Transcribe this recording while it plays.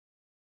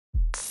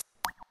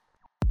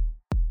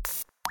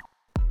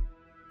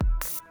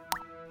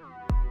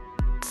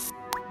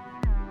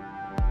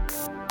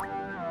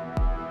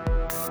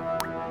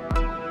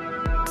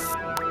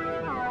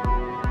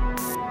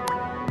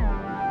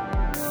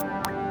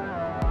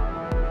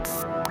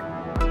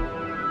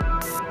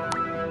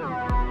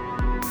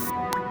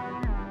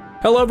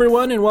Hello,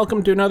 everyone, and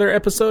welcome to another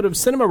episode of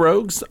Cinema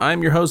Rogues.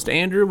 I'm your host,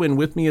 Andrew, and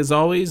with me, as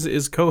always,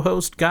 is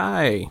co-host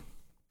Guy.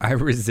 I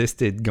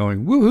resisted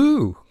going,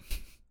 woohoo!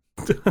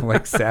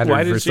 Like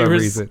Saturn for some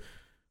reason.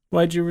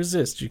 Why'd you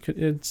resist? You could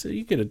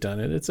have done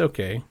it. It's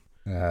okay.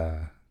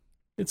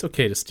 It's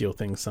okay to steal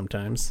things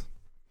sometimes.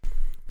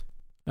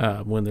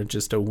 When they're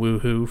just a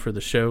woohoo for the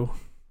show.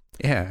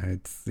 Yeah,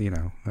 it's,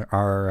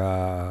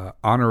 our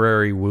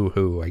honorary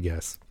woohoo, I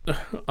guess.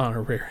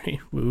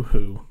 Honorary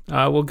woohoo.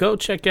 Well, go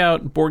check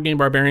out Board Game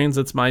Barbarians.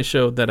 It's my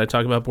show that I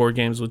talk about board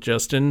games with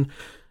Justin.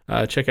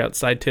 Check out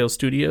Sidetail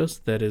Studios.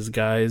 That is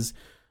Guy's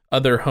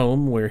other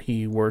home where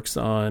he works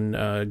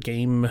on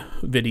game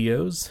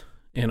videos.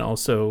 And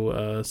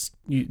also,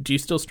 do you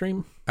still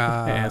stream?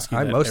 I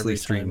mostly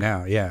stream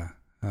now, yeah.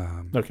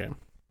 Okay.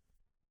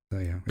 So,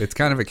 yeah, it's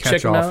kind of a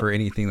catch-all for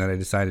anything that I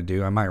decide to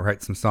do. I might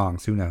write some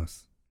songs. Who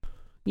knows?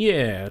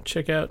 Yeah,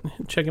 check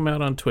him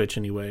out on Twitch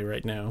anyway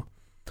right now.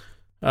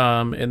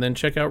 And then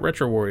check out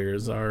Retro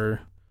Warriors,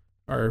 our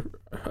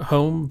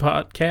home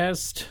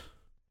podcast.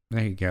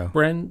 There you go.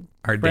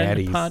 Our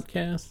daddy's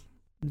podcast.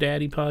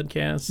 Daddy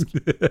podcast.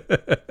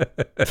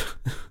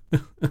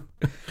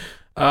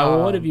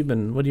 What have you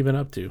been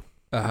up to?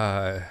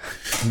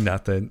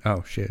 Nothing.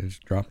 Oh shit, I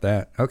just dropped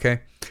that.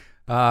 Okay.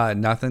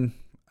 Nothing.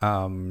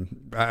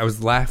 I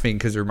was laughing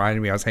because it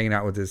reminded me I was hanging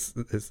out with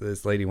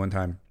this lady one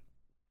time.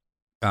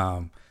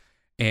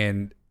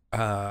 And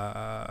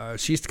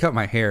she used to cut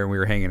my hair, and we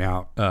were hanging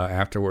out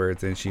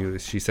afterwards, and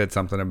she said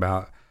something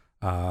about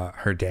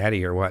her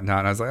daddy or whatnot.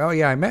 And I was like, oh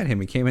yeah, I met him.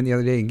 He came in the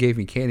other day and gave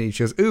me candy. And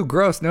she goes, ooh,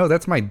 gross. No,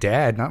 that's my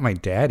dad, not my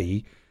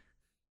daddy.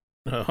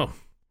 Oh,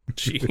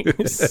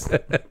 jeez.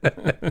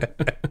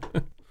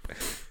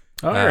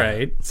 All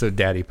right. So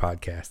daddy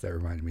podcast, that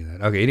reminded me of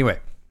that. Okay,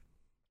 anyway.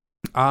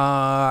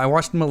 I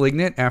watched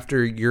Malignant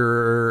after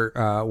your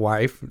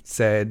wife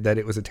said that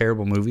it was a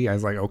terrible movie. I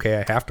was like, okay,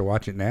 I have to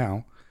watch it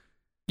now.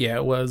 Yeah,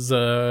 it was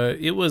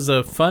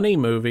a funny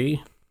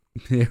movie.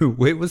 It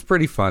was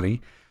pretty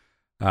funny.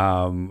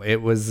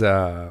 It was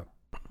I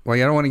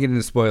don't want to get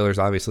into spoilers,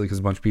 obviously, because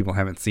a bunch of people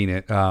haven't seen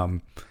it.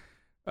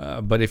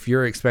 But if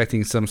you're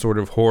expecting some sort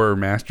of horror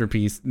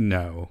masterpiece,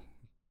 no,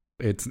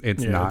 it's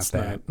not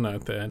that.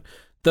 Not that.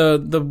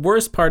 The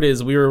worst part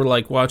is we were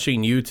like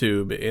watching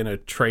YouTube, and a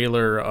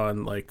trailer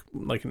on like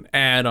an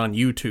ad on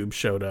YouTube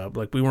showed up.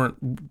 Like we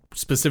weren't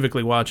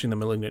specifically watching the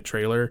Malignant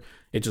trailer.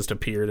 It just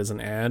appeared as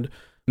an ad.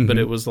 Mm-hmm. But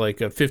it was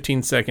like a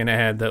 15-second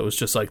ad that was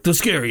just like the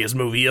scariest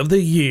movie of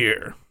the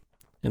year.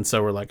 And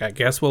so we're like, I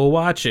guess we'll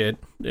watch it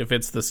if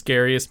it's the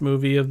scariest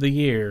movie of the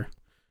year.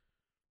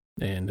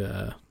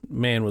 And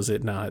man, was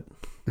it not.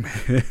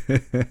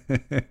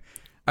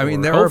 I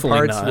mean, there are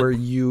parts where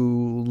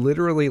you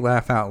literally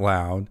laugh out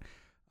loud.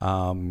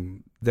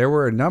 There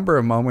were a number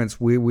of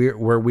moments where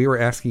we were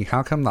asking,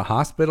 how come the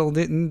hospital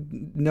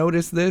didn't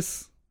notice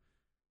this?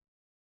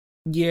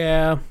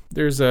 Yeah,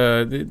 there's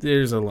a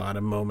lot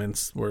of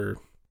moments where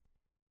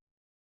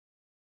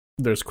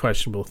there's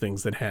questionable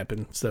things that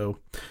happen. So,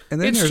 and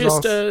then there's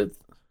also,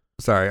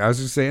 sorry, I was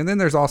just saying, and then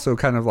there's also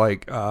kind of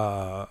like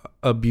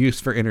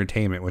abuse for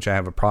entertainment, which I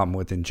have a problem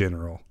with in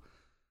general.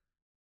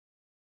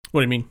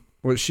 What do you mean?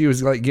 Well, she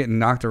was like getting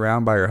knocked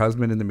around by her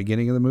husband in the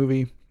beginning of the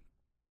movie.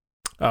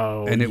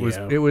 Oh, and it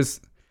wasn't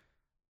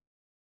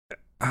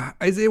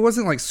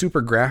like super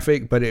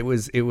graphic, but it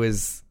was it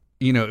was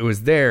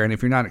there. And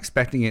if you're not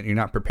expecting it, you're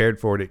not prepared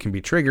for it, it can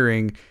be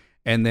triggering.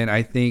 And then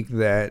I think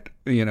that,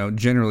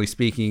 generally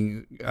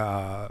speaking,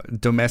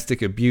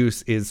 domestic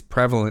abuse is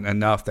prevalent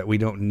enough that we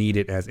don't need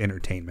it as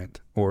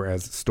entertainment or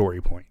as a story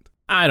point.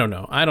 I don't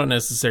know. I don't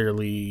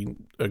necessarily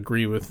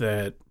agree with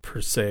that per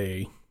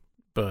se,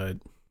 but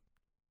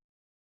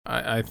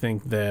I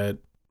think that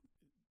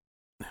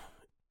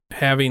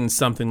having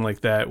something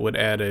like that would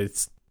add a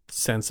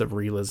sense of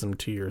realism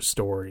to your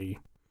story.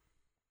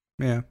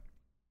 Yeah.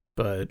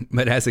 But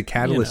as a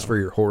catalyst for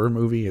your horror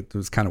movie, it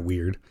was kind of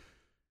weird.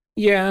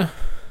 Yeah,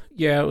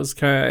 it was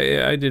kind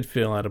of, I did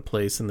feel out of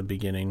place in the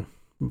beginning,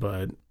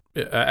 but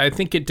I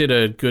think it did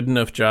a good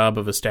enough job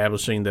of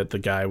establishing that the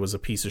guy was a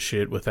piece of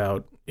shit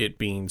without it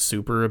being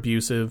super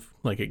abusive.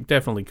 Like, it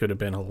definitely could have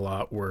been a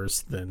lot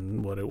worse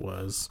than what it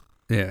was.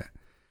 Yeah.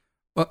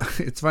 Well,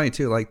 it's funny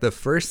too, like the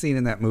first scene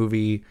in that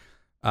movie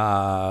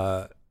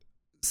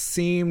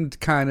seemed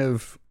kind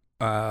of,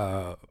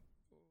 I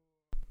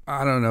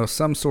don't know,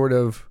 some sort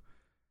of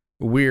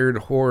weird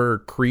horror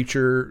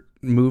creature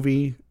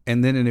movie,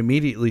 and then it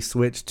immediately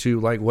switched to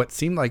like what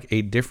seemed like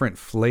a different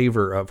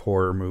flavor of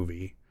horror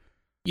movie.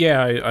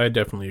 Yeah, I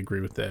definitely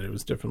agree with that. It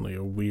was definitely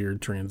a weird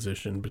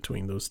transition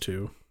between those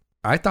two.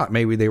 I thought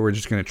maybe they were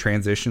just going to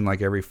transition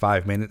like every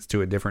 5 minutes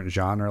to a different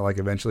genre. Like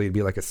eventually it'd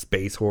be like a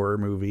space horror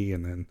movie,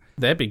 and then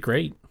that'd be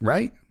great,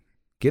 right?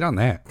 Get on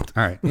that.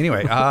 All right.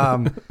 Anyway,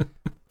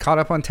 caught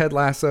up on Ted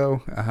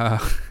Lasso.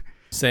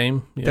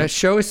 Same. Yeah. That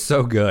show is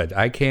so good.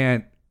 I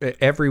can't.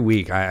 Every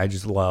week, I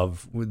just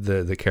love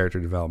the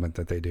character development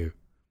that they do.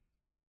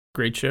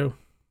 Great show.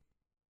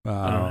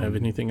 I don't have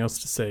anything else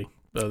to say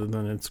other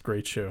than it's a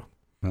great show.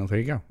 Well, there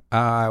you go.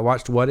 I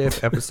watched What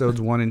If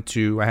episodes 1 and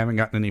 2. I haven't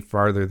gotten any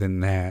farther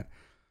than that.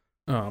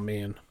 Oh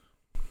man.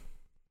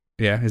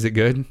 Yeah, is it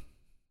good?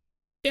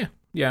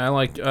 Yeah, I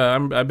like.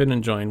 I've been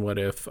enjoying What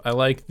If. I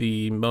like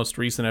the most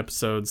recent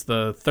episodes.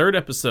 The third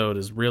episode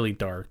is really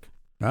dark.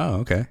 Oh,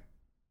 okay.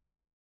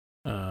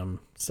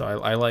 So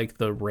I like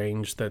the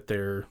range that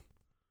they're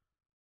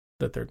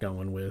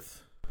going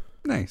with.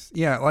 Nice.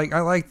 Yeah, like I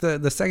like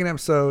the second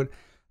episode.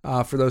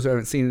 For those who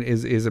haven't seen it,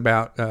 is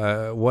about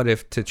what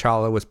if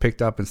T'Challa was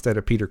picked up instead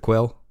of Peter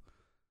Quill.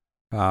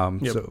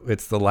 Yep. So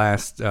it's the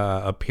last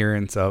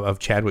appearance of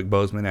Chadwick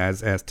Boseman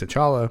as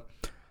T'Challa.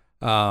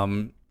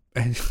 And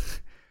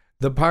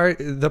the part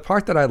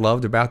that I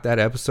loved about that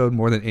episode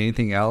more than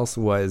anything else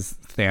was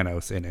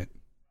Thanos in it.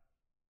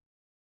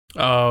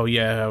 Oh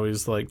yeah, how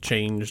he's like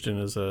changed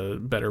and is a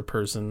better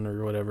person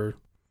or whatever.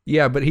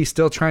 Yeah, but he's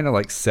still trying to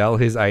like sell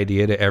his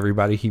idea to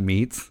everybody he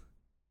meets.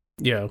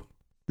 Yeah.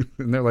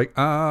 And they're like,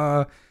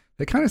 that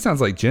kind of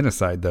sounds like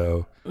genocide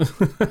though.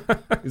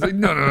 He's like,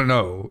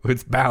 no,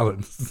 it's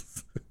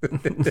balance.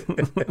 That's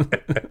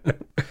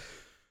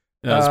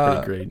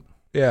pretty great.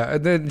 Yeah,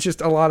 and then just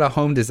a lot of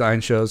home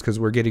design shows because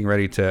we're getting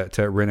ready to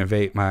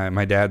renovate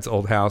my dad's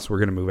old house. We're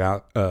gonna move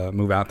out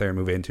there and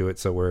move into it.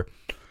 So we're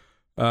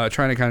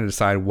trying to kind of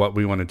decide what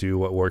we want to do,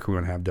 what work we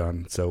want to have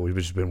done. So we've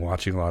just been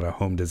watching a lot of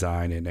home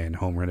design and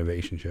home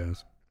renovation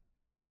shows.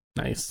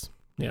 Nice.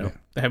 Yeah.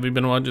 Have you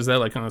been watching? Is that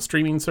like on a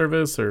streaming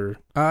service or?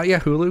 Yeah,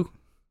 Hulu.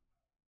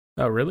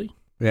 Oh, really?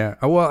 Yeah.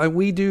 Well,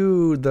 we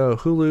do the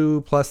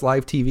Hulu plus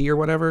live TV or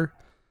whatever.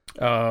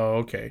 Oh,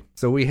 okay.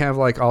 So we have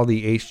like all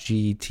the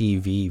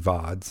HGTV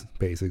VODs,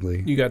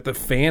 basically. You got the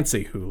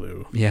fancy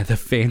Hulu. Yeah, the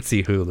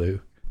fancy Hulu.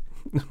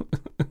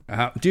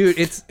 Dude,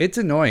 it's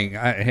annoying.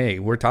 Hey,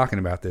 we're talking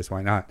about this.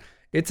 Why not?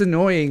 It's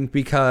annoying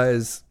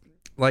because,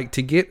 like,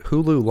 to get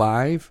Hulu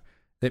Live,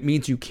 that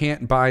means you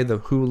can't buy the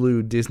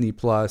Hulu, Disney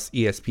Plus,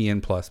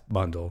 ESPN Plus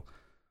bundle.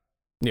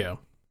 Yeah.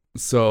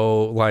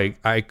 So, like,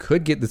 I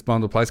could get this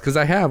bundle price because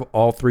I have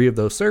all three of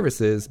those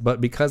services, but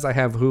because I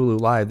have Hulu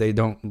Live, they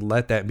don't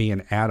let that be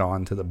an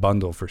add-on to the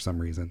bundle for some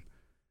reason.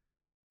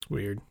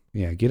 Weird.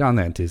 Yeah, get on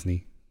that,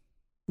 Disney.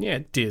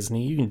 Yeah,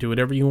 Disney. You can do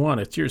whatever you want.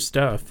 It's your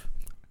stuff.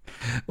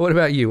 What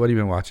about you? What have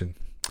you been watching?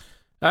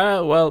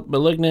 Well,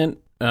 Malignant.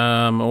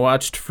 I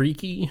watched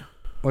Freaky.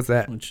 What's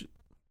that? Which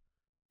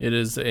it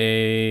is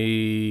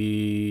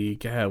a...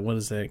 God, what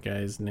is that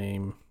guy's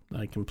name?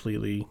 I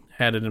completely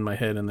had it in my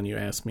head, and then you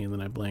asked me, and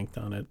then I blanked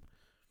on it.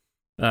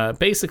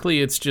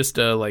 Basically, it's just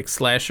a like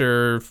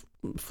slasher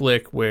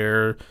flick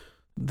where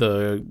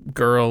the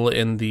girl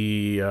and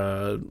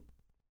the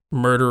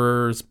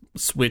murderers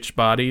switch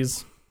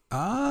bodies.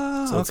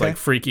 Ah, so it's like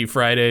Freaky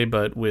Friday,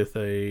 but with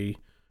a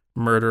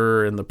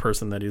murderer and the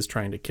person that he's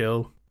trying to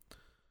kill.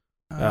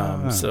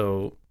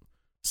 So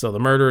the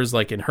murderer is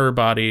like in her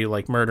body,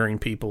 like murdering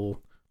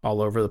people all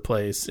over the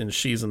place, and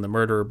she's in the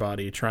murderer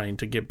body trying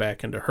to get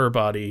back into her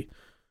body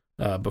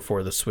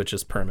before the switch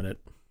is permanent.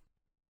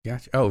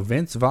 Gotcha. Oh,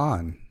 Vince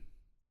Vaughn.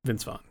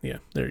 Vince Vaughn. Yeah,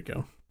 there you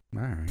go.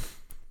 All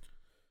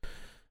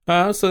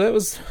right. So it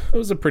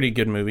was a pretty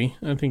good movie.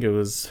 I think it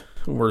was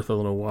worth a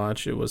little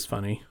watch. It was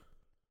funny.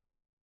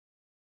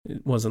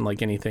 It wasn't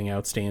like anything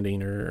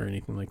outstanding or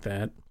anything like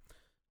that.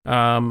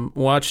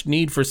 Watched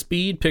Need for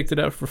Speed, picked it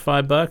up for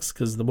 $5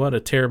 because what a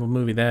terrible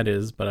movie that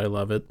is, but I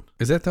love it.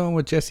 Is that the one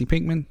with Jesse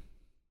Pinkman?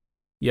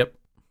 Yep.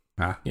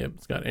 Ah. Yep,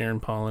 it's got Aaron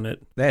Paul in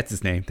it. That's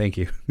his name. Thank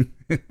you.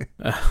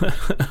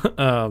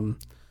 And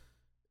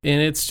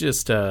it's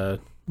just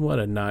what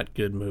a not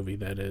good movie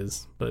that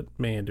is. But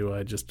man, do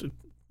I just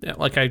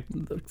like I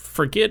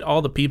forget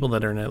all the people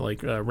that are in it.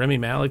 Like Remy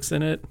Malek's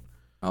in it.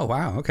 Oh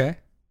wow, okay.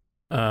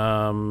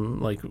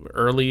 Like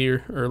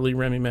early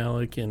Remy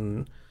Malek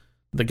and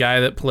the guy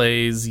that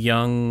plays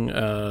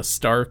young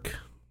Stark,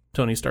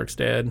 Tony Stark's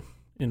dad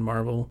in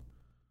Marvel.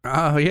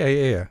 Oh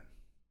yeah.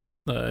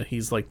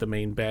 He's like the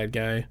main bad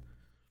guy.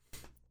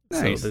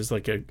 Nice. So there's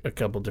like a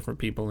couple different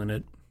people in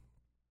it.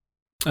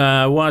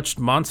 Watched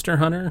Monster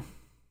Hunter.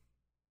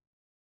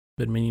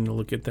 Been meaning to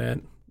look at that.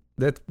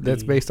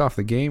 That's based off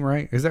the game,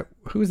 right? Is that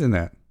who's in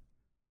that?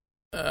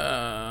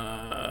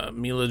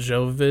 Mila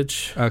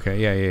Jovovich. Okay,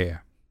 yeah.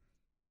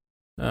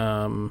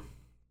 And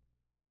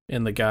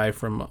the guy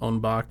from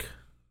Onbach.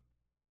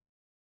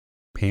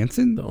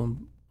 Hanson? The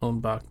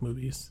Onbach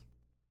movies.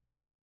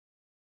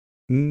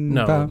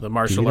 No, the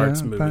martial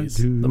arts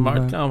movies. Oh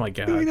my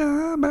god.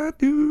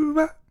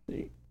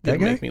 That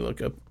make me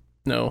look up.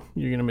 No,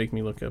 you're gonna make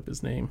me look up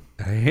his name.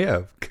 I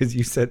have, because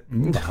you said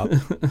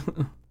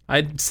Mbop.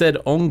 I said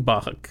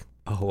Ongbach.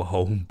 Oh,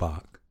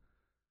 Ongbach.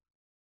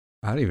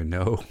 I don't even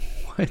know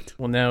what.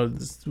 Well, now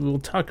we'll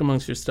talk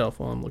amongst yourself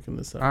while I'm looking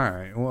this up. All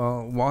right.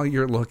 Well, while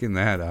you're looking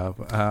that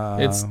up,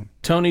 it's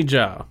Tony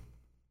Jaa.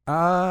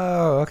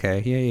 Oh,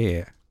 okay.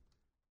 Yeah.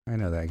 I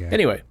know that guy.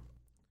 Anyway,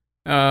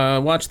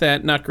 watch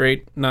that. Not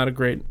great. Not a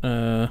great.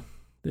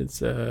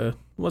 It's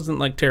wasn't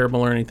like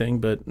terrible or anything,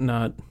 but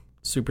not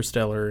super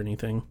stellar or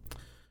anything.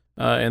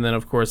 And then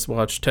of course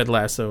watch Ted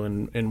Lasso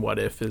and What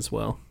If as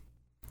well.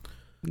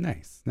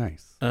 Nice.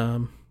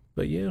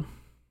 But yeah,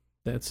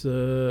 that's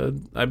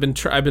I've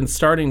been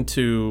starting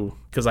to,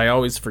 because I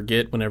always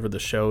forget whenever the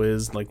show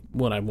is, like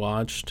what I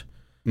watched.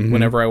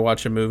 Whenever I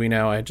watch a movie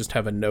now, I just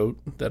have a note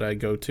that I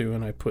go to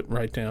and I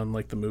write down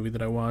like the movie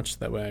that I watched.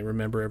 That way I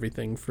remember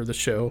everything for the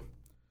show.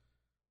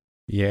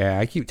 Yeah,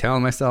 I keep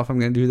telling myself I'm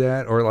going to do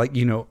that, or like,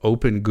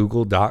 open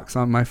Google Docs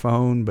on my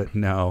phone, but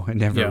no, I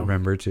never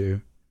remember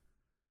to.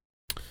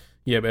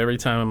 Yeah, but every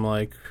time I'm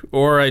like,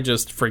 or I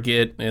just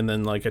forget, and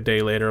then like a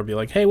day later I'll be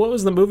like, hey, what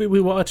was the movie we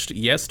watched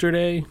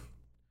yesterday?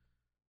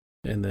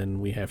 And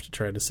then we have to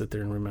try to sit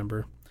there and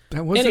remember.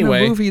 That wasn't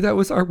a movie, that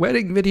was our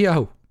wedding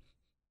video.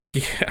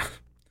 Yeah.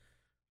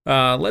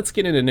 Let's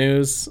get into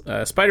news.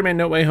 Spider-Man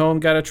No Way Home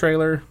got a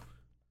trailer.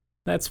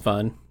 That's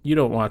fun. You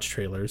don't watch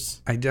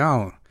trailers. I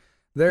don't.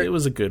 It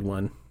was a good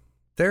one.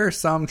 There are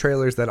some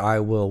trailers that I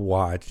will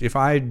watch. If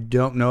I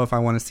don't know if I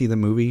want to see the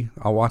movie,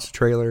 I'll watch the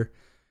trailer.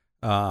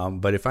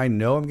 But if I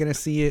know I'm going to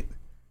see it,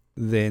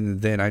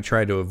 then I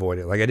try to avoid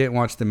it. Like I didn't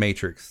watch the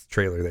Matrix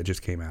trailer that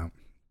just came out.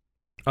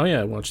 Oh yeah,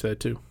 I watched that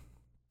too.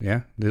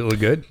 Yeah? Did it look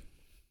good?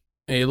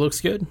 It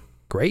looks good.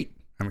 Great.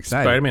 I'm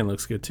excited. Spider-Man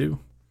looks good too.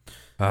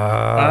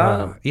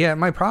 Yeah,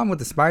 my problem with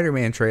the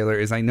Spider-Man trailer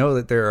is I know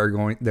that there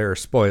are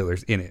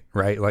spoilers in it,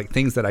 right? Like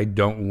things that I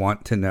don't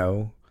want to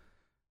know.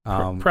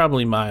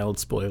 Probably mild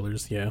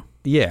spoilers, yeah.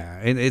 Yeah,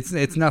 and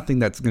it's nothing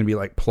that's going to be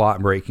like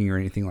plot breaking or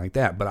anything like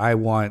that, but I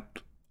want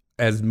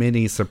as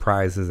many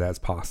surprises as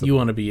possible. You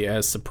want to be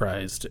as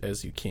surprised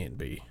as you can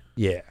be.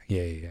 Yeah.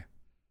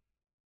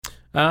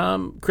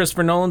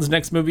 Christopher Nolan's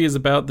next movie is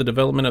about the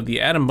development of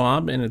the atom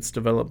bomb, and it's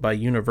developed by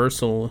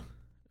Universal,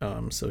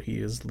 so he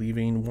is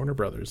leaving Warner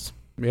Brothers.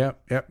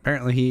 Yep.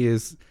 Apparently he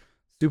is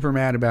super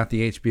mad about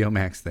the HBO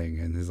Max thing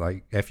and is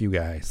like, F you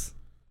guys.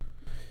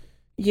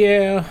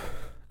 Yeah.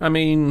 I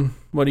mean,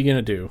 what are you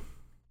going to do?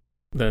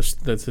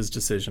 That's his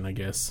decision, I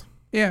guess.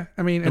 Yeah.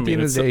 I mean, at the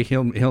end of the day,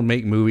 he'll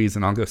make movies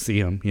and I'll go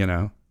see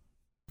them,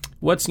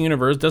 What's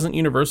Universal? Doesn't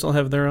Universal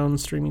have their own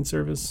streaming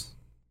service?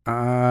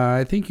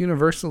 I think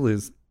Universal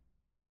is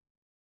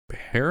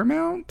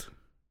Paramount?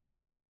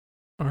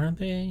 Are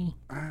they?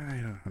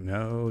 I don't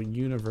know.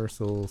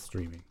 Universal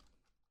streaming.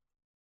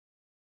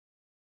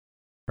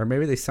 Or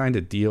maybe they signed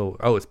a deal.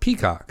 Oh, it's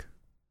Peacock.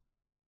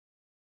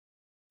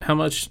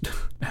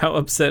 How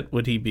upset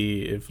would he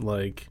be if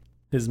like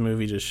his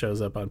movie just shows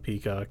up on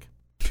Peacock?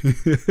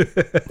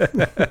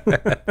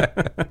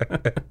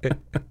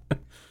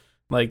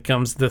 Like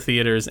comes to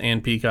theaters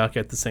and Peacock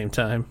at the same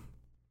time.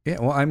 Yeah,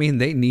 well, I mean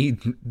they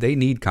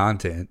need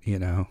content,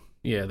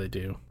 Yeah, they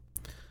do.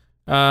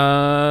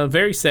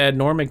 Very sad.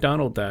 Norm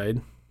Macdonald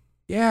died.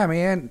 Yeah,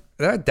 man,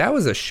 that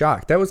was a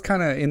shock. That was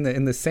kind of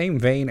in the same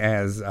vein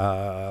as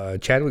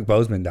Chadwick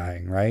Boseman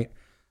dying, right?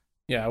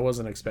 Yeah, I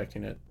wasn't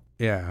expecting it.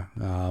 Yeah,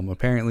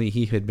 apparently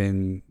he had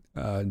been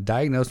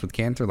diagnosed with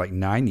cancer like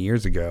 9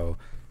 years ago.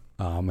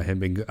 Had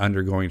been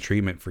undergoing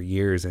treatment for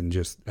years and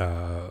just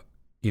had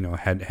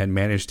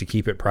managed to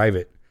keep it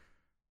private.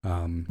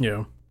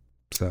 Yeah.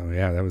 So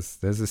yeah, that was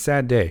a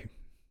sad day.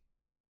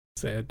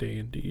 Sad day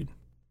indeed.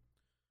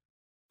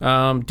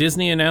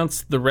 Disney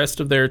announced the rest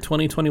of their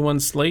 2021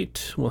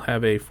 slate will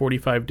have a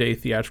 45-day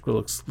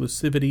theatrical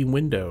exclusivity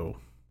window.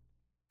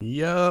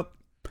 Yup.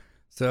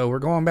 So we're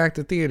going back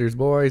to theaters,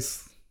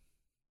 boys.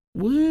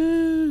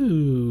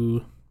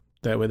 Woo!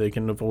 That way they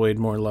can avoid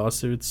more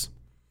lawsuits.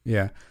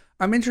 Yeah.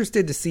 I'm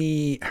interested to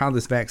see how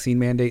this vaccine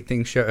mandate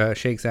thing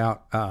shakes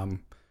out.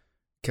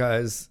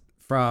 Because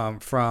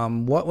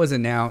from what was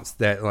announced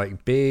that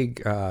like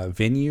big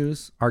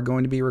venues are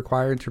going to be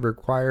required to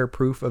require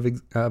proof of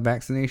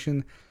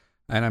vaccination.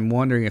 And I'm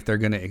wondering if they're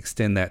going to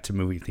extend that to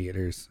movie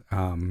theaters.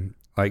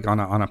 Like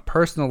on a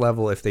personal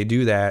level, if they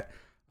do that,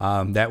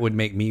 that would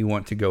make me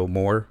want to go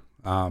more.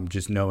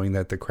 Just knowing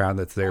that the crowd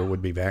that's there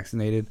would be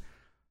vaccinated.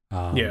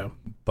 Yeah.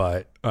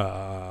 But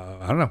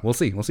I don't know. We'll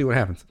see. We'll see what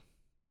happens.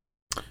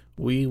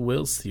 We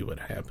will see what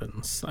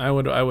happens. I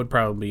would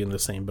probably be in the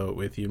same boat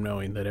with you,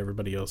 knowing that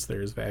everybody else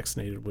there is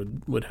vaccinated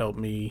would help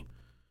me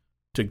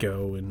to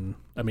go. And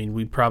I mean,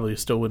 we probably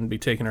still wouldn't be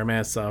taking our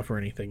masks off or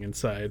anything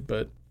inside,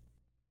 but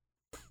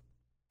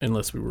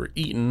unless we were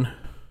eating.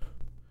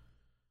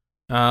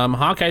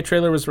 Hawkeye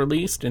trailer was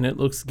released and it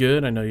looks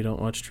good. I know you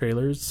don't watch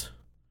trailers.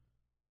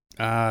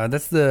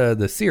 That's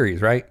the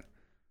series, right?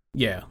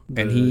 Yeah,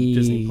 the and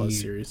Disney Plus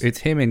series. It's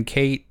him and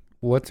Kate.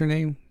 What's her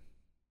name?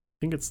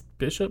 I think it's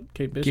Bishop.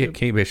 Kate Bishop.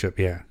 Kate Bishop.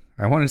 Yeah,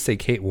 I wanted to say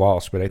Kate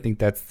Walsh, but I think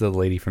that's the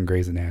lady from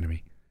Grey's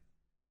Anatomy.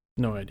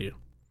 No idea.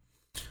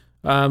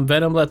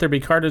 Venom: Let There Be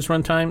Carnage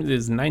runtime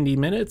is 90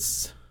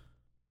 minutes.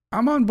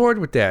 I'm on board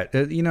with that.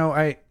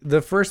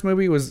 The first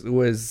movie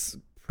was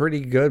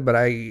pretty good, but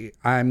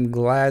I'm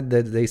glad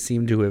that they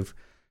seem to have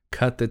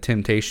cut the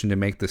temptation to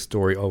make the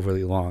story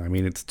overly long. I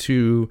mean, it's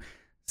two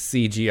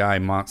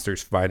CGI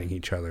monsters fighting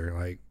each other.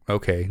 Like,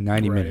 okay,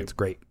 90 minutes,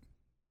 great.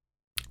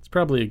 It's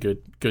probably a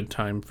good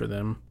time for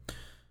them.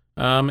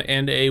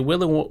 And a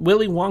Willy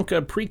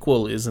Wonka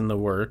prequel is in the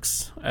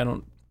works. I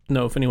don't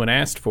know if anyone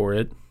asked for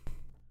it,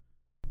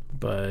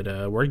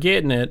 but we're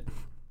getting it.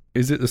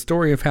 Is it the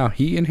story of how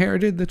he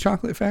inherited the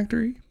chocolate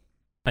factory?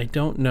 I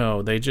don't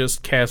know. They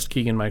just cast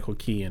Keegan-Michael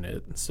Key in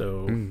it,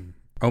 so...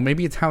 Oh,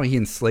 maybe it's how he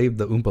enslaved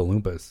the Oompa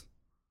Loompas.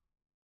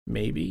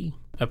 Maybe.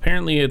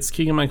 Apparently, it's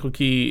Keegan-Michael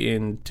Key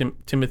and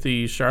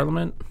Timothy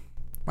Chalamet.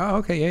 Oh,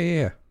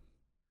 okay, yeah.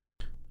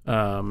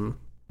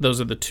 Those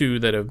are the two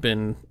that have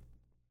been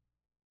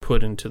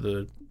put into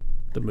the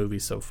movie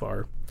so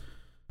far.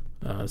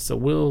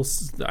 So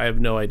I have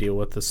no idea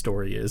what the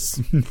story is.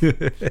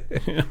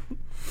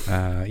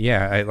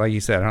 Yeah, like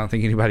you said, I don't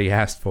think anybody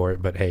asked for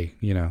it, but hey,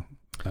 you know.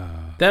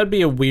 That would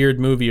be a weird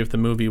movie if the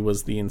movie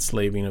was the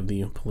enslaving of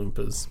the Oompa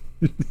Loompas.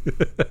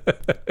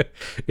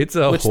 It's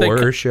a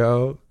horror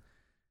show.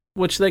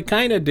 Which they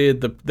kind of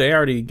did. They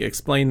already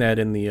explained that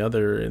in the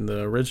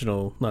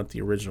original, not the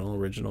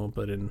original,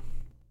 but in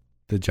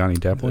the Johnny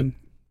Depp one.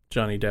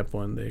 Johnny Depp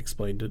one, they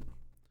explained it.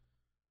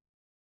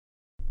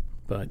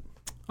 But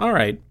all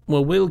right,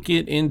 well, we'll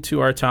get into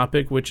our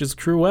topic, which is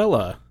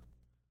Cruella.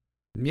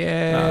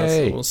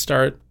 Yay! So we'll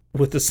start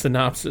with the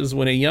synopsis.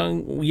 When a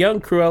young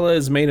Cruella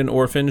is made an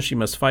orphan, she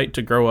must fight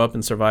to grow up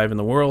and survive in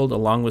the world,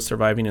 along with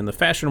surviving in the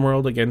fashion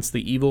world against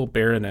the evil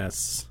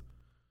Baroness.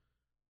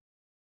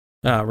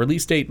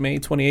 Release date May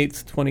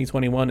 28th,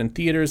 2021 in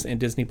theaters and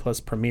Disney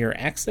Plus Premier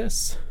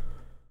Access.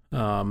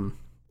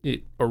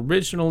 It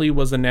originally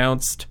was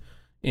announced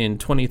in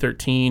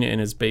 2013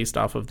 and is based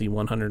off of the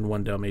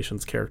 101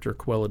 Dalmatians character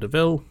Cruella de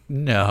Vil.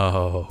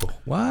 No.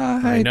 What?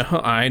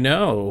 I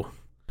know.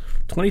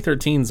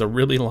 2013 is a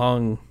really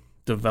long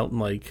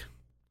development, like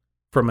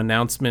from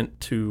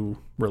announcement to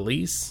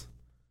release.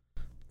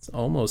 It's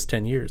almost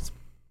 10 years.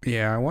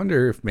 Yeah, I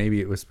wonder if maybe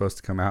it was supposed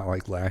to come out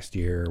like last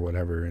year or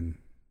whatever and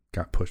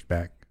got pushed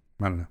back.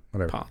 I don't know.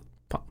 Whatever.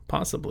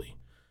 Possibly.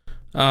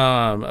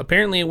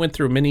 Apparently, it went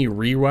through many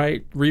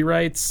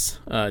rewrites.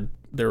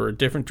 There were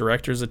different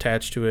directors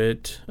attached to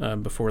it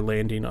before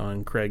landing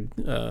on Craig.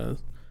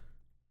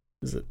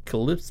 Is it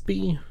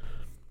Gillespie?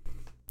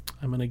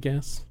 I'm gonna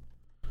guess.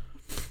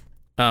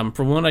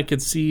 From what I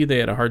could see, they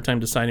had a hard time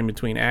deciding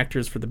between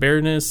actors for the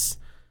Baroness,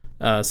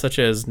 such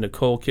as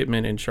Nicole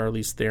Kidman and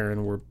Charlize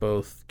Theron were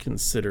both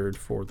considered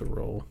for the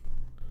role.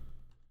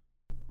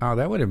 Oh,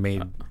 that would have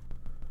made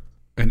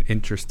an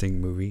interesting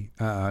movie.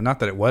 Not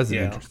that it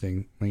wasn't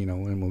interesting, you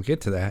know, and we'll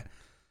get to that.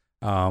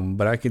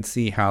 But I could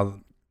see how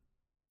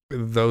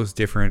those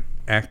different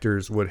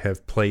actors would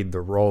have played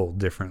the role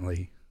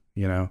differently,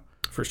 you know?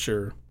 For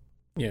sure.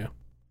 Yeah.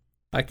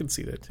 I could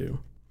see that too.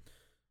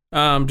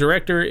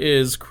 Director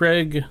is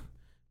Craig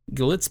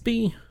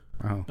Gillespie.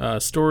 Oh.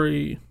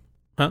 Story...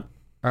 Huh?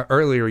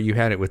 Earlier you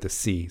had it with a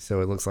C, so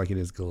it looks like it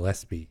is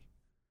Gillespie.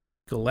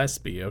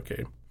 Gillespie,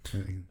 okay.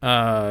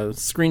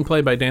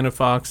 Screenplay by Dana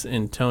Fox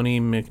and Tony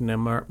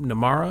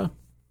McNamara.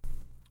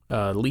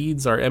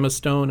 Leads are Emma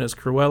Stone as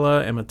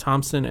Cruella, Emma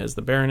Thompson as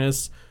the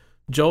Baroness,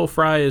 Joel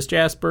Fry as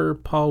Jasper,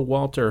 Paul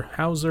Walter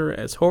Hauser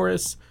as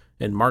Horace,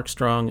 and Mark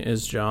Strong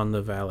as John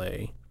the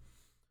Valet.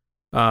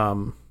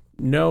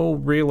 No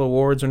real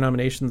awards or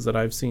nominations that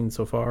I've seen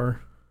so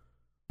far,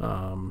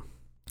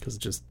 because it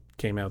just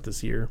came out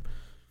this year.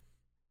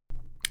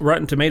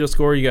 Rotten Tomato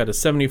score, you got a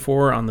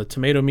 74 on the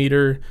tomato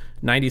meter,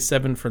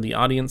 97 for the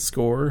audience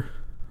score,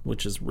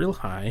 which is real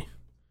high.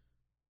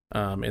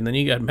 And then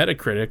you got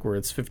Metacritic, where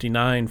it's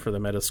 59 for the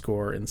meta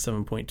score and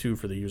 7.2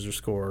 for the user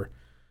score,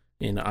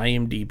 in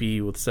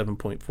IMDb with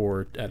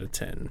 7.4 out of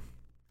 10.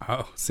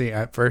 Oh, see,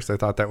 at first I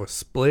thought that was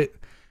split,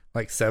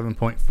 like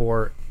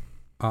 7.4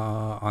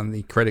 on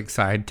the critic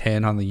side,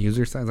 10 on the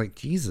user side. I was like,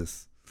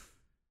 Jesus.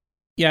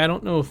 Yeah, I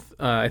don't know if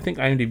I think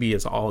IMDb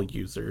is all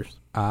users.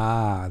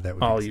 That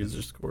would all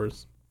user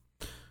scores.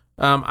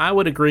 I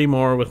would agree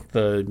more with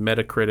the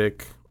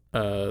Metacritic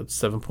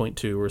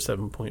 7.2 or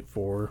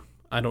 7.4.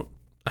 I don't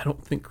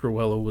think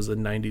Cruella was a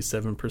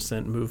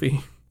 97%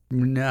 movie.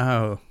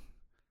 No.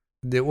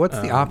 What's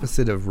the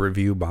opposite of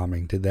review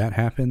bombing? Did that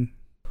happen?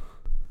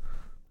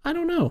 I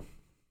don't know.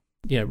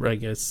 Yeah, I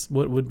guess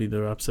what would be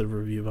the opposite of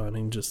review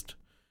bombing? Just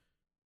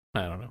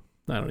I don't know.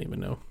 I don't even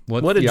know.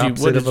 What's the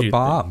opposite of a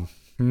bomb?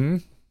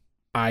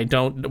 I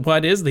don't.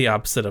 What is the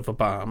opposite of a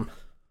bomb?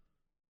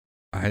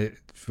 I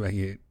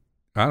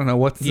don't know.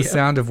 What's the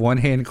sound of one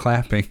hand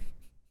clapping?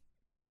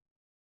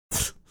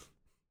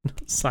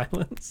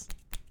 Silence.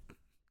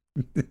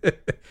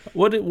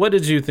 What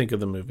did you think of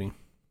the movie?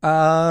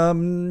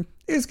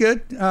 It's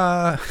good.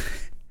 I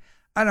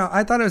don't know.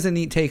 I thought it was a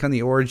neat take on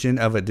the origin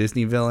of a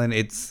Disney villain.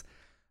 It's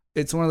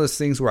one of those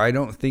things where I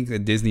don't think the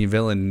Disney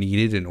villain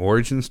needed an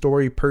origin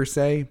story per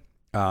se.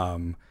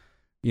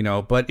 You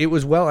know, but it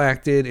was well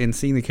acted, and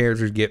seeing the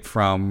characters get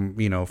from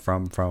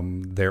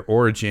their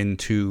origin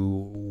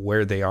to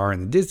where they are in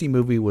the Disney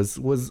movie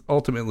was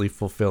ultimately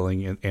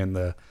fulfilling, and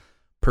the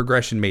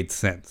progression made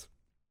sense.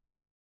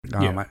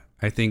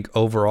 I think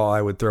overall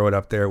I would throw it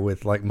up there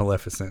with like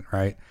Maleficent,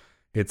 right?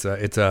 It's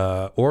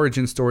a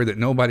origin story that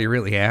nobody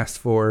really asked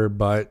for,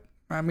 but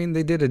I mean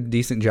they did a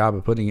decent job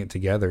of putting it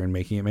together and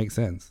making it make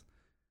sense.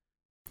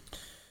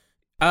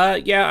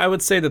 Yeah, I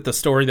would say that the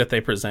story that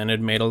they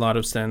presented made a lot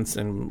of sense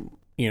and,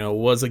 you know,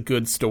 was a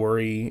good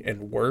story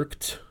and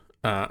worked.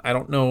 I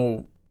don't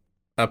know.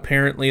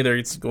 Apparently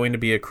there's going to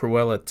be a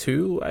Cruella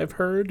 2, I've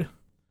heard.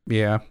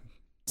 Yeah.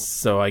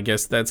 So I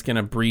guess that's going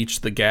to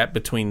breach the gap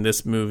between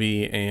this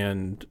movie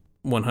and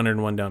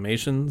 101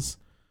 Dalmatians.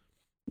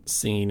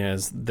 seeing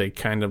as they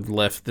kind of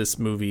left this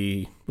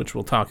movie, which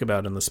we'll talk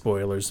about in the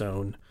spoiler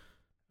zone.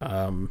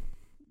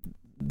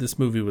 This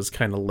movie was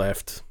kind of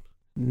left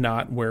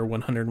not where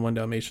 101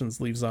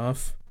 Dalmatians leaves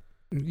off.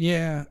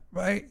 Yeah,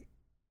 right.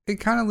 It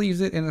kind of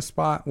leaves it in a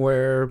spot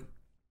where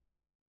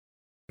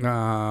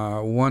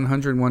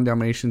 101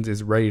 Dalmatians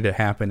is ready to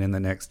happen in the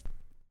next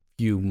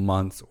few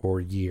months or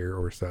year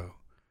or so.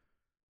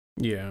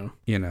 Yeah.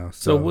 You know,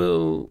 so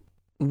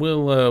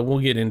we'll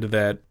get into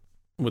that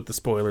with the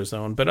spoiler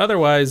zone, but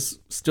otherwise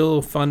still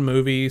a fun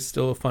movie,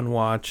 still a fun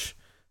watch.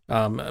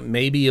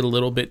 Maybe a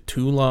little bit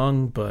too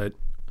long, but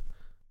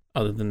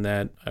other than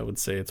that, I would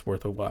say it's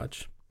worth a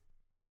watch.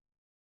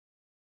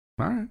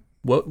 All right.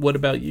 What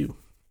about you?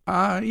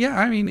 Yeah,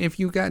 I mean, if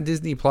you got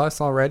Disney Plus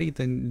already,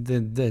 then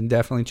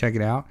definitely check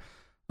it out.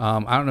 I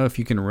don't know if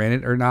you can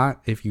rent it or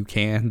not. If you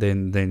can,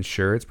 then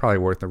sure, it's probably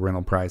worth the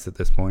rental price at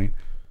this point.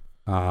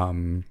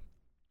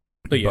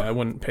 But yeah,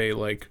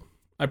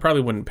 I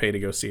probably wouldn't pay to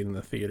go see it in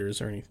the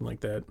theaters or anything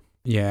like that.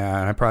 Yeah,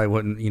 and I probably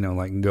wouldn't,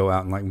 like go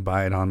out and like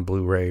buy it on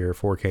Blu-ray or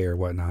 4K or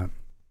whatnot.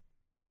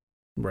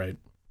 Right.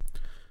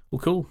 Well,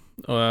 cool.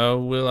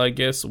 Well, I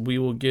guess we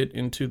will get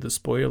into the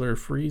spoiler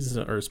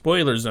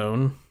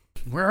zone.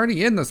 We're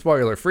already in the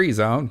spoiler-free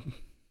zone.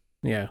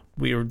 Yeah,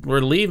 we're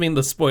leaving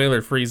the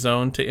spoiler-free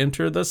zone to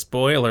enter the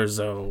spoiler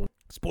zone.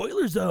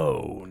 Spoiler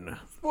zone.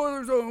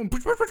 Spoiler zone.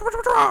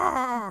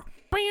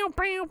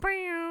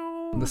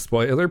 The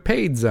spoiler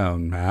paid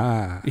zone.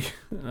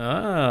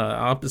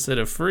 Opposite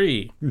of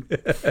free.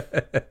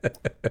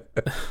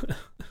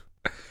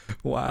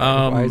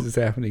 Why is this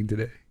happening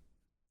today?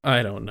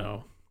 I don't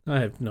know. I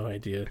have no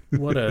idea.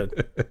 What a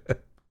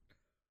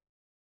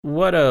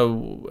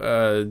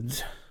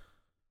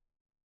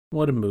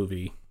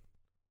movie.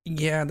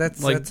 Yeah,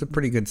 that's a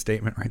pretty good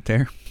statement right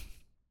there.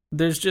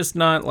 There's just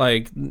not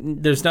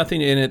there's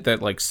nothing in it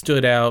that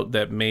stood out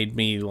that made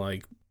me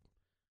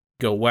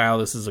go, wow,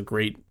 this is a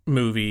great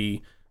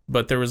movie,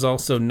 but there was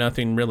also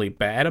nothing really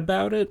bad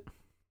about it.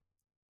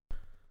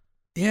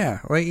 Yeah,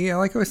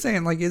 like I was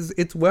saying,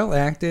 it's well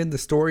acted, the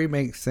story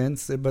makes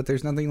sense, but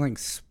there's nothing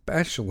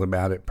special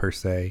about it per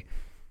se.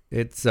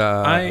 It's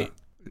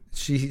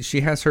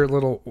she has her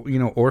little,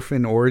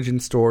 orphan origin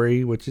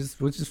story, which is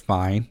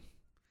fine.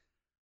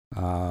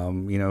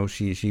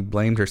 She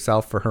blamed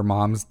herself for her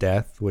mom's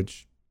death,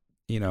 which,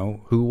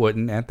 who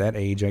wouldn't at that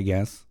age, I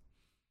guess.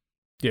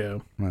 Yeah.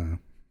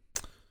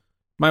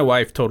 My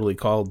wife totally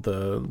called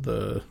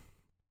the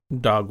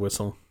dog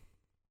whistle.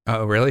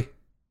 Oh, really?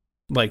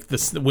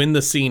 When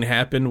the scene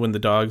happened, when the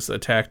dogs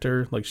attacked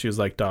her, she was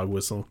like, dog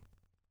whistle.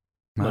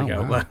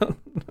 Out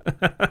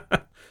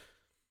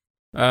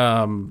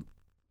loud.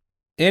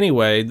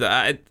 Anyway,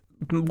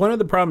 one of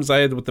the problems I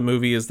had with the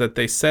movie is that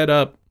they set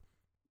up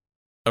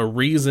a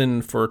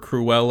reason for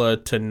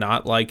Cruella to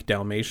not like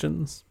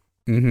Dalmatians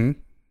in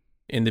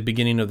the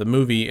beginning of the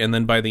movie, and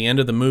then by the end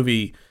of the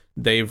movie,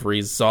 they've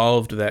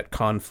resolved that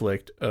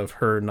conflict of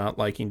her not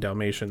liking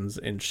Dalmatians,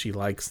 and she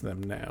likes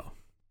them now.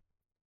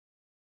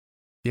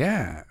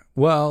 Yeah,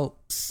 well,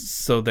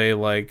 so they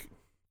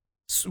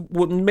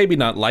maybe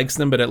not likes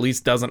them, but at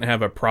least doesn't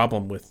have a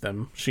problem with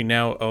them. She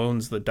now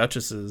owns the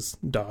Duchess's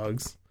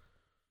dogs.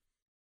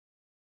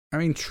 I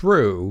mean,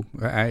 true.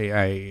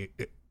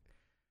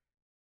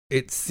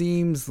 It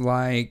seems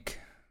like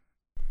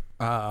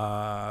they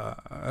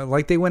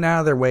went out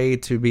of their way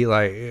to be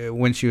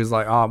when she was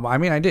oh, I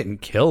mean, I didn't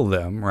kill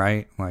them,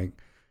 right?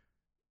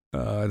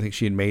 I think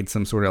she had made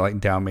some sort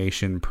of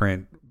Dalmatian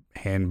print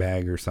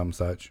handbag or some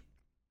such.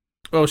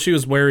 Oh, she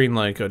was wearing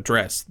a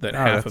dress that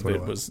half of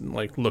it was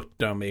looked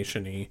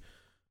Dalmatian-y.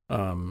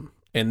 And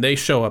they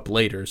show up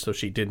later, so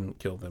she didn't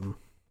kill them.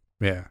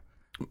 Yeah.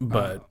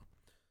 But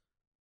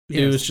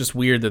it was just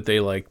weird that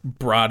they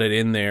brought it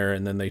in there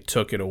and then they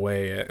took it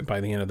away. By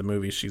the end of the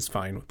movie, she's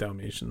fine with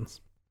Dalmatians.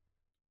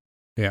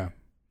 Yeah.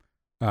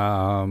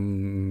 I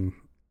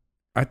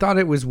thought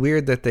it was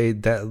weird that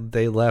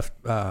they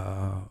left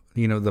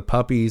the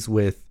puppies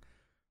with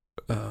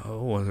what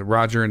was it,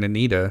 Roger and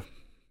Anita.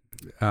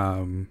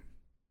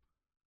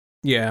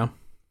 Yeah.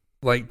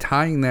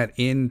 Tying that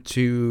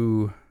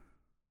into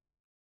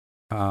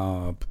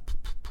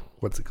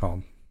what's it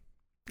called?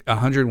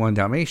 101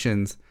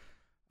 Dalmatians.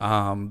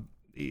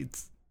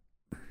 It's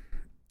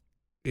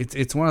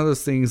one of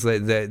those things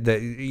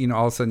that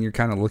all of a sudden you're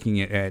kind of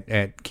looking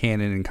at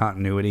canon and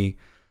continuity,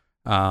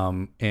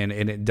 and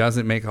it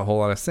doesn't make a whole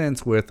lot of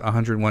sense with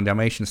 101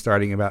 Dalmatians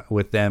starting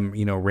with them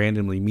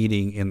randomly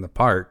meeting in the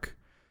park,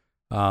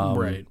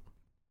 right?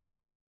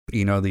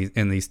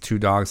 These two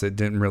dogs that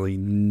didn't really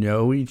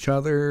know each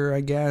other,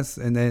 I guess,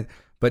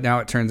 but now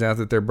it turns out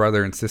that they're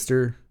brother and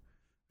sister,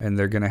 and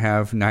they're gonna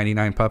have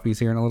 99 puppies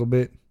here in a little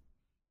bit.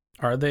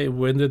 Are they?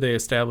 When did they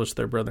establish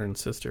their brother and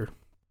sister?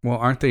 Well,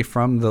 aren't they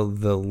from the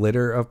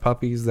litter of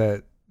puppies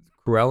that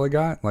Cruella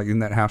got? Isn't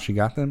that how she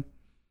got them?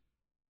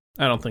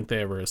 I don't think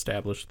they ever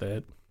established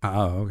that.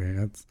 Oh,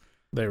 okay.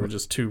 They were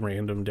just two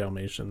random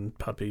Dalmatian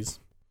puppies.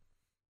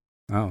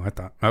 Oh, I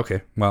thought.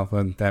 Okay. Well,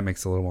 then that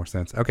makes a little more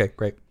sense. Okay,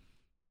 great.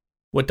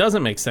 What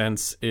doesn't make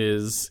sense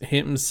is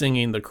him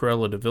singing the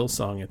Cruella de Vil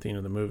song at the end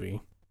of the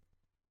movie.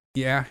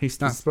 Yeah, he's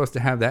not supposed to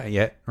have that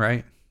yet,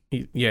 right?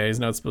 He's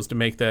not supposed to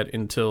make that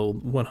until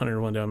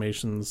 101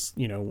 Dalmatians,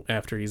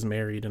 after he's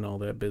married and all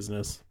that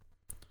business.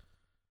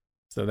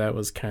 So that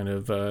was kind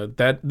of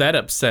that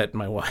upset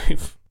my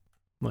wife.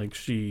 Like,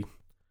 she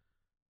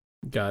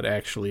got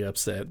actually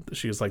upset.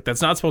 She was like,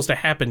 "That's not supposed to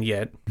happen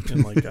yet,"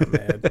 and like got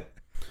mad.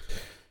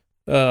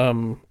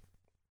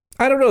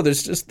 I don't know.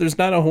 There's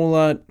not a whole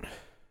lot.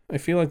 I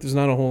feel like there's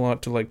not a whole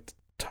lot to like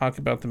talk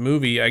about the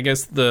movie. I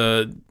guess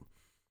the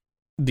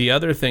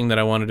other thing that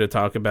I wanted to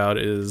talk about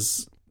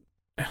is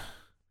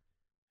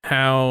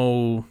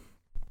how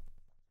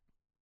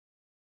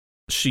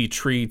she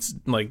treats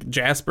like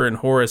Jasper and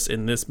Horace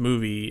in this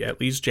movie. At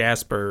least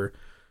Jasper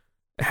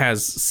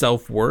has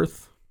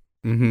self-worth.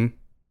 Mm-hmm.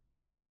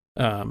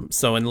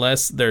 So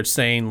unless they're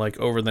saying like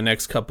over the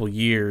next couple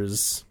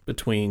years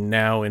between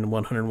now and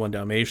 101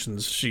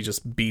 Dalmatians, she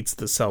just beats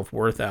the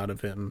self-worth out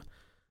of him.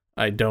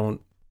 I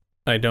don't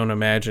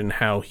imagine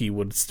how he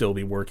would still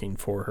be working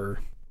for her.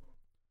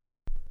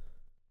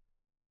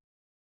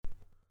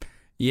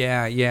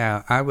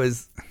 Yeah. I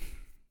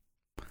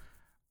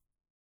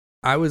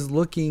was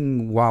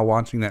looking while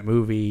watching that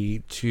movie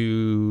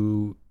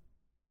to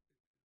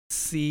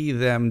see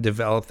them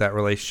develop that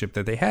relationship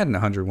that they had in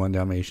 101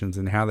 Dalmatians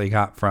and how they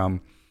got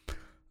from,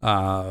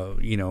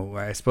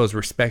 I suppose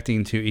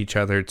respecting to each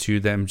other to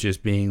them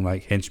just being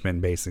like henchmen,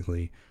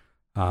 basically,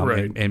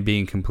 right. and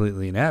being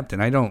completely inept.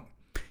 And I don't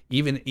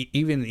even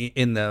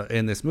in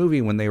this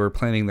movie when they were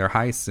planning their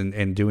heists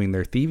and doing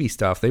their thievy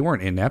stuff, they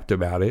weren't inept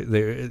about it.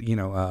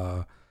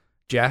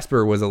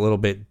 Jasper was a little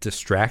bit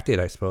distracted,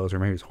 I suppose, or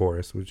maybe it's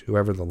Horace,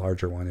 whoever the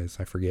larger one is,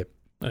 I forget.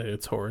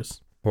 It's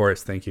Horace.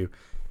 Horace, thank you.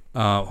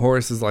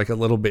 Horace is like a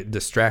little bit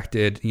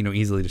distracted,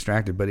 easily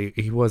distracted, but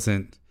he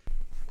wasn't,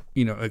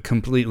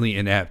 completely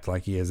inept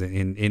like he is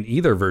in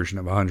either version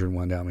of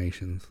 101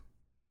 Dalmatians.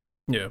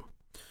 Yeah.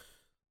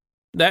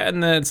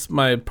 That's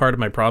part of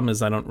my problem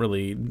is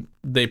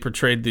they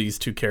portrayed these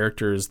two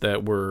characters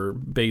that were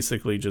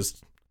basically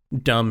just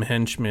dumb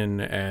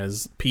henchmen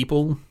as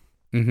people.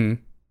 Mm-hmm.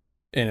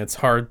 And it's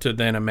hard to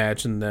then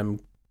imagine them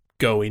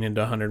going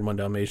into 101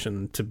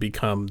 Dalmatian to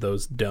become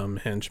those dumb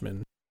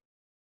henchmen.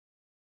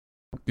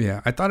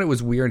 Yeah, I thought it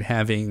was weird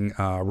having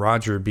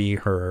Roger be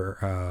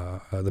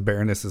the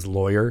Baroness's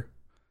lawyer.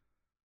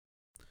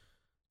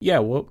 Yeah,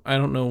 well, I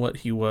don't know what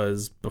he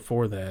was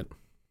before that.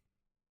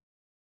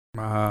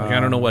 I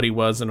don't know what he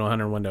was in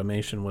 101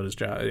 Dalmatian, what his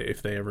job,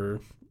 if they ever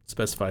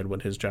specified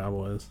what his job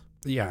was.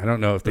 Yeah, I don't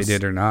know if they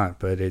did or not,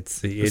 but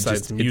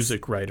besides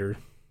music writer.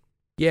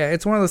 Yeah,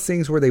 it's one of those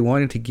things where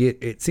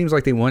it seems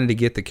like they wanted to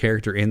get the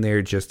character in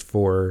there just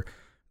for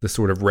the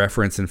sort of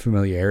reference and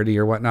familiarity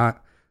or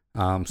whatnot.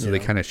 They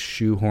kind of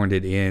shoehorned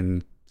it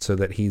in so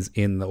that he's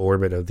in the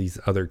orbit of these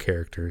other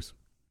characters.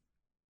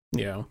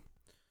 Yeah.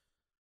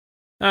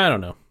 I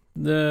don't know.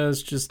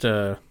 There's just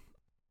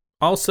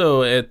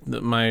also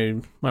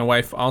my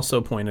wife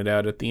also pointed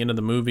out at the end of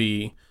the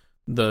movie,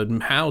 the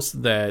house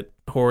that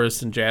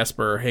Horace and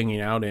Jasper are hanging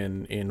out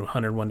in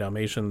 101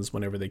 Dalmatians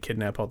whenever they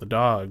kidnap all the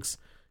dogs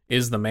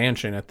is the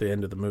mansion at the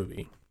end of the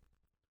movie.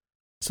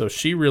 So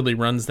she really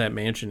runs that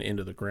mansion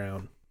into the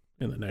ground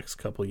in the next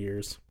couple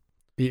years.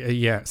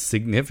 Yeah,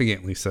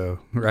 significantly so,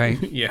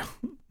 right? Yeah,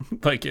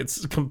 like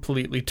it's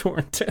completely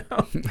torn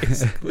down,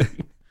 basically.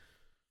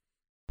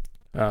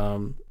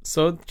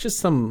 So just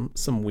some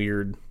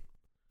weird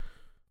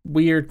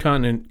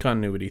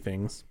continuity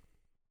things.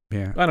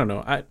 Yeah, I don't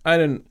know. I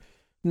didn't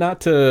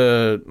not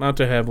to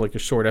have like a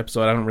short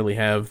episode. I don't really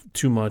have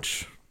too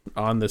much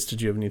on this.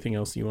 Did you have anything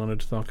else you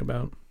wanted to talk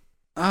about?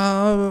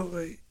 Not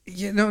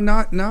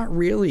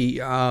really.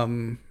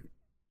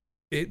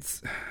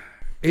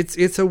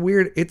 It's a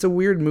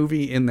weird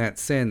movie in that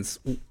sense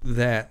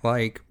that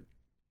like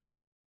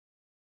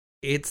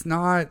it's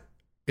not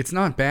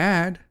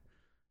bad.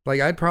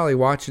 Like I'd probably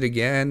watch it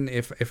again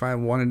if I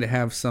wanted to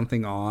have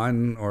something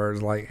on or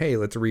like, hey,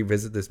 let's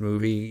revisit this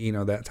movie,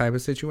 that type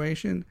of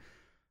situation.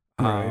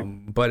 Right.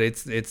 But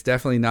it's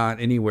definitely not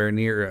anywhere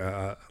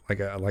near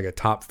like a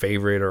top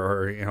favorite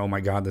or oh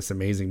my god, this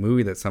amazing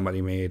movie that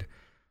somebody made.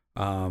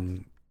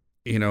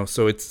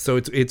 So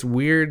it's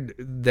weird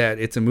that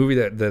it's a movie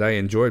that I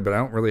enjoyed, but I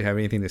don't really have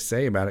anything to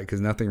say about it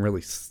because nothing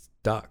really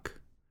stuck.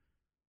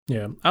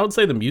 Yeah, I would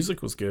say the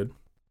music was good.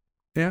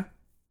 Yeah.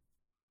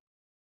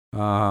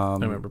 I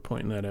remember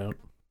pointing that out.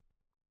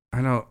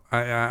 I know.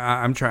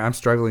 I'm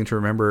struggling to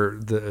remember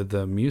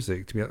the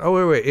music to be honest.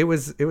 Oh wait, it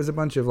was a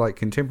bunch of like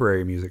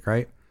contemporary music,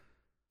 right?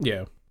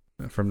 Yeah,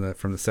 from the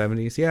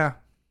 70s. Yeah,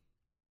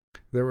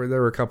 there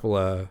were a couple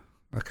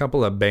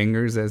of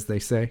bangers, as they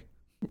say.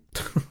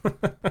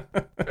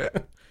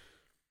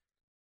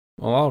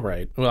 Well, all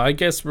right. Well, I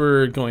guess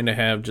we're going to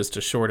have just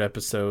a short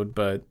episode,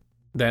 but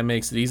that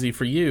makes it easy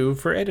for you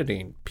for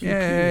editing.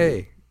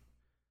 Yay!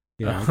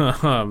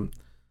 Yeah.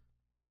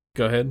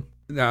 Go ahead.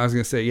 No, I was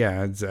gonna say,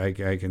 yeah, I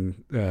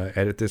can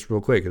edit this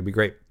real quick. It'll be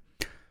great.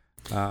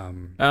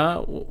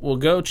 We'll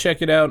go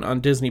check it out on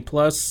Disney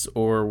Plus,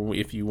 or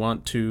if you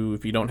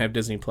don't have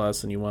Disney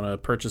Plus and you want to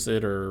purchase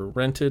it or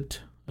rent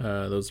it,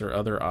 those are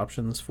other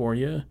options for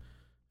you.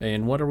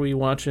 And what are we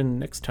watching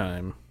next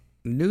time?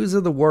 News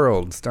of the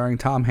World, starring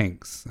Tom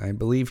Hanks. I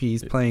believe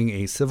he's playing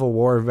a Civil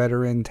War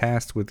veteran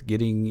tasked with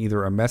getting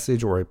either a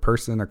message or a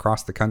person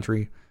across the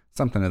country,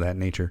 something of that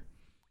nature.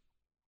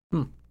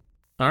 All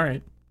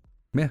right.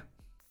 Yeah,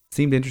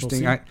 seemed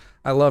interesting. We'll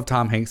I love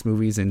Tom Hanks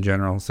movies in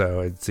general, so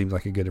it seemed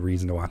like a good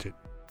reason to watch it.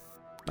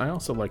 I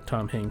also like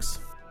Tom Hanks.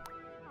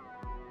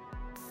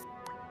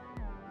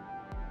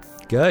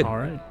 Good. All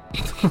right.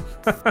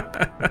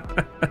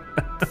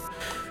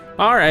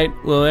 All right.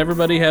 Well,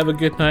 everybody have a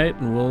good night,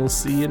 and we'll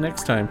see you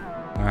next time.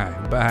 All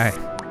right. Bye.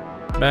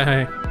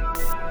 Bye.